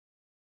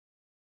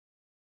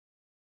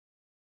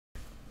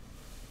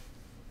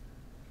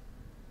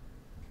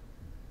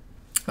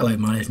Hello,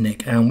 my name is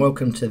Nick and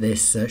welcome to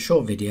this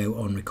short video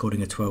on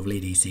recording a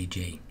 12-lead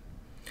ECG.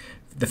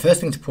 The first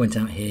thing to point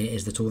out here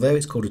is that although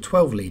it's called a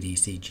 12-lead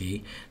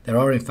ECG, there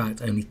are in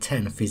fact only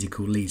 10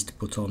 physical leads to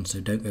put on, so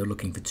don't go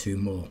looking for 2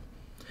 more.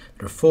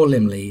 There are 4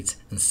 limb leads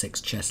and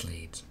 6 chest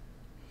leads.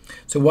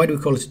 So why do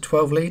we call it a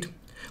 12-lead?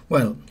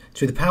 Well,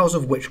 through the powers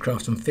of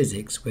witchcraft and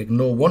physics, we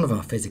ignore one of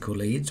our physical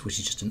leads, which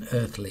is just an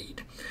earth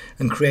lead,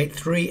 and create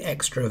 3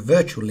 extra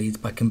virtual leads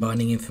by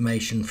combining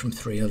information from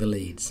 3 other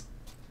leads.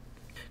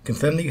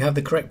 Confirm that you have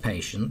the correct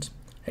patient,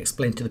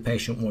 explain to the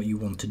patient what you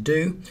want to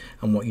do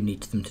and what you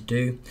need them to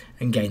do,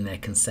 and gain their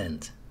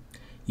consent.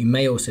 You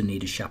may also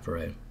need a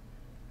chaperone.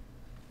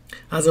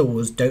 As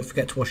always, don't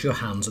forget to wash your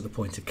hands at the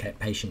point of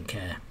patient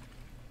care.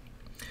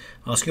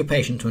 Ask your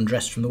patient to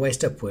undress from the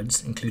waist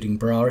upwards, including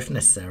bra if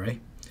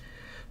necessary.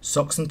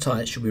 Socks and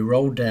tights should be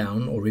rolled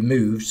down or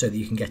removed so that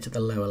you can get at the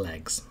lower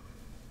legs.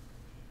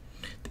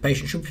 The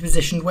patient should be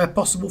positioned where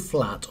possible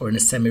flat or in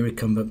a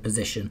semi-recumbent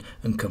position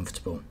and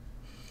comfortable.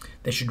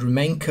 They should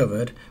remain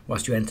covered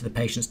whilst you enter the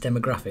patient's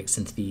demographics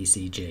into the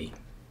ECG.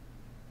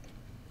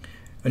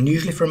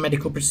 Unusually for a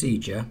medical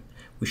procedure,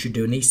 we should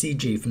do an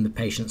ECG from the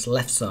patient's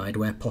left side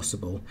where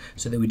possible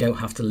so that we don't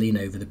have to lean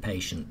over the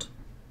patient.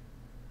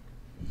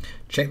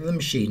 Check that the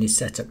machine is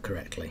set up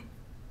correctly.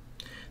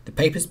 The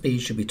paper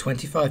speed should be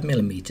 25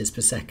 mm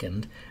per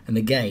second and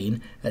the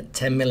gain at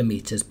 10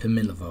 mm per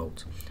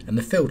millivolt and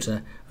the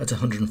filter at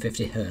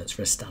 150 Hz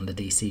for a standard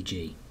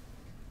ECG.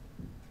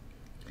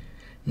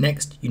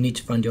 Next, you need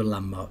to find your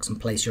landmarks and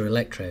place your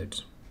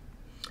electrodes.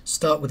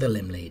 Start with the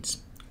limb leads,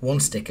 1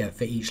 sticker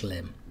for each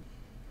limb.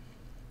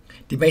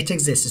 Debate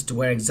exists as to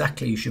where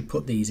exactly you should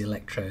put these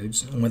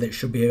electrodes and whether it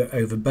should be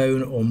over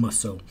bone or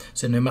muscle,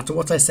 so no matter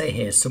what I say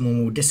here,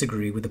 someone will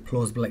disagree with a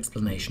plausible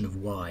explanation of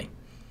why.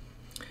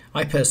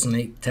 I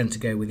personally tend to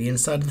go with the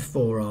inside of the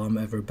forearm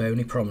over a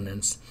bony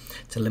prominence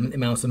to limit the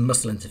amount of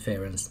muscle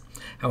interference.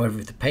 However,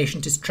 if the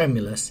patient is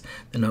tremulous,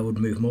 then I would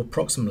move more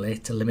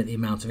proximally to limit the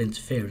amount of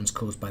interference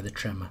caused by the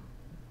tremor.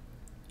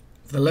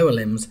 For the lower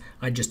limbs,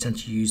 I just tend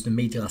to use the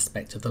medial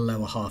aspect of the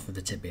lower half of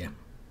the tibia.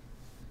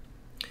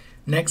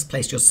 Next,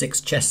 place your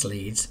 6 chest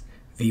leads,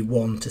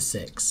 V1 to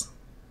 6.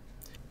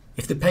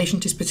 If the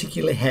patient is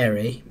particularly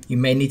hairy, you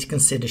may need to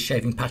consider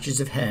shaving patches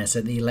of hair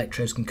so that the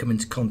electrodes can come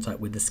into contact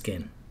with the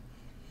skin.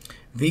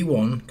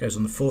 V1 goes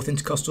on the 4th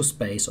intercostal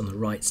space on the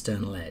right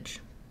sternal edge.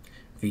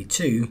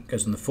 V2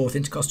 goes on the 4th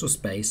intercostal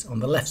space on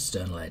the left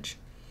sternal edge.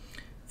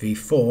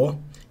 V4,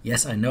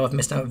 yes I know I've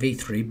missed out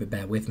V3 but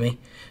bear with me,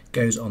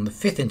 goes on the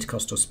 5th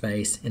intercostal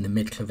space in the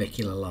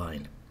mid-clavicular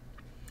line.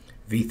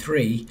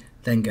 V3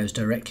 then goes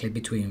directly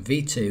between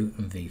V2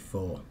 and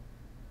V4.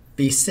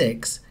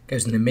 V6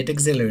 goes in the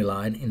mid-axillary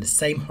line in the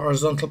same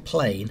horizontal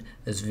plane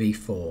as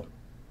V4.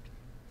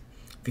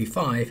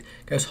 V5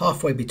 goes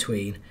halfway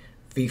between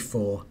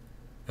V4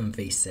 and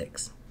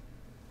V6.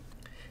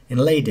 In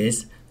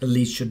ladies, the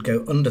leads should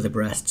go under the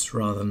breasts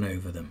rather than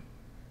over them.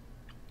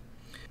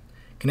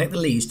 Connect the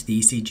leads to the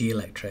ECG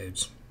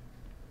electrodes.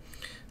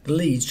 The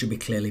leads should be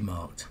clearly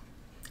marked.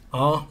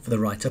 R for the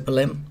right upper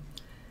limb,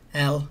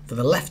 L for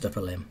the left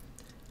upper limb,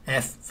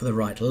 F for the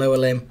right lower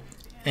limb,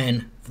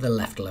 N for the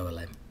left lower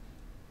limb.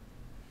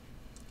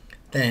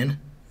 Then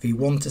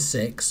V1 to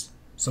 6,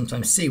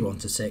 sometimes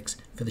C1 to 6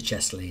 for the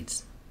chest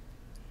leads.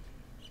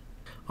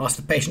 Ask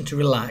the patient to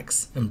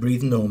relax and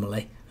breathe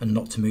normally and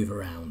not to move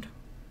around.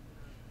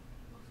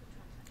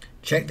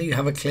 Check that you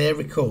have a clear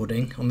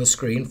recording on the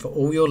screen for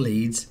all your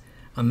leads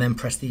and then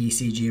press the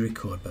ECG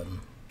record button.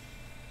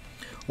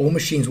 All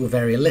machines will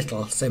vary a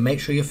little, so make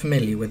sure you're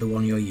familiar with the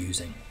one you're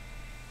using.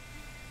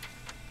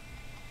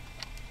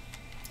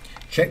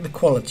 Check the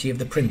quality of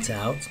the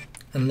printout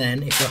and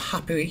then, if you're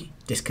happy,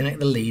 disconnect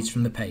the leads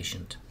from the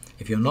patient.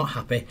 If you're not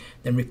happy,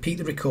 then repeat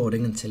the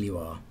recording until you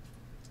are.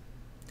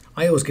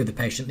 I always give the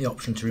patient the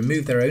option to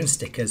remove their own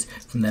stickers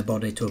from their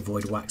body to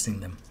avoid waxing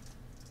them.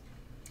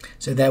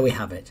 So there we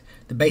have it,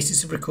 the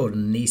basics of recording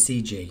an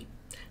ECG.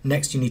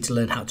 Next you need to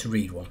learn how to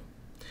read one.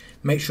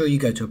 Make sure you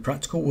go to a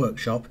practical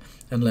workshop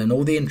and learn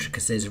all the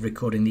intricacies of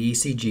recording the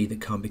ECG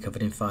that can't be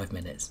covered in 5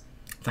 minutes.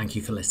 Thank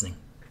you for listening.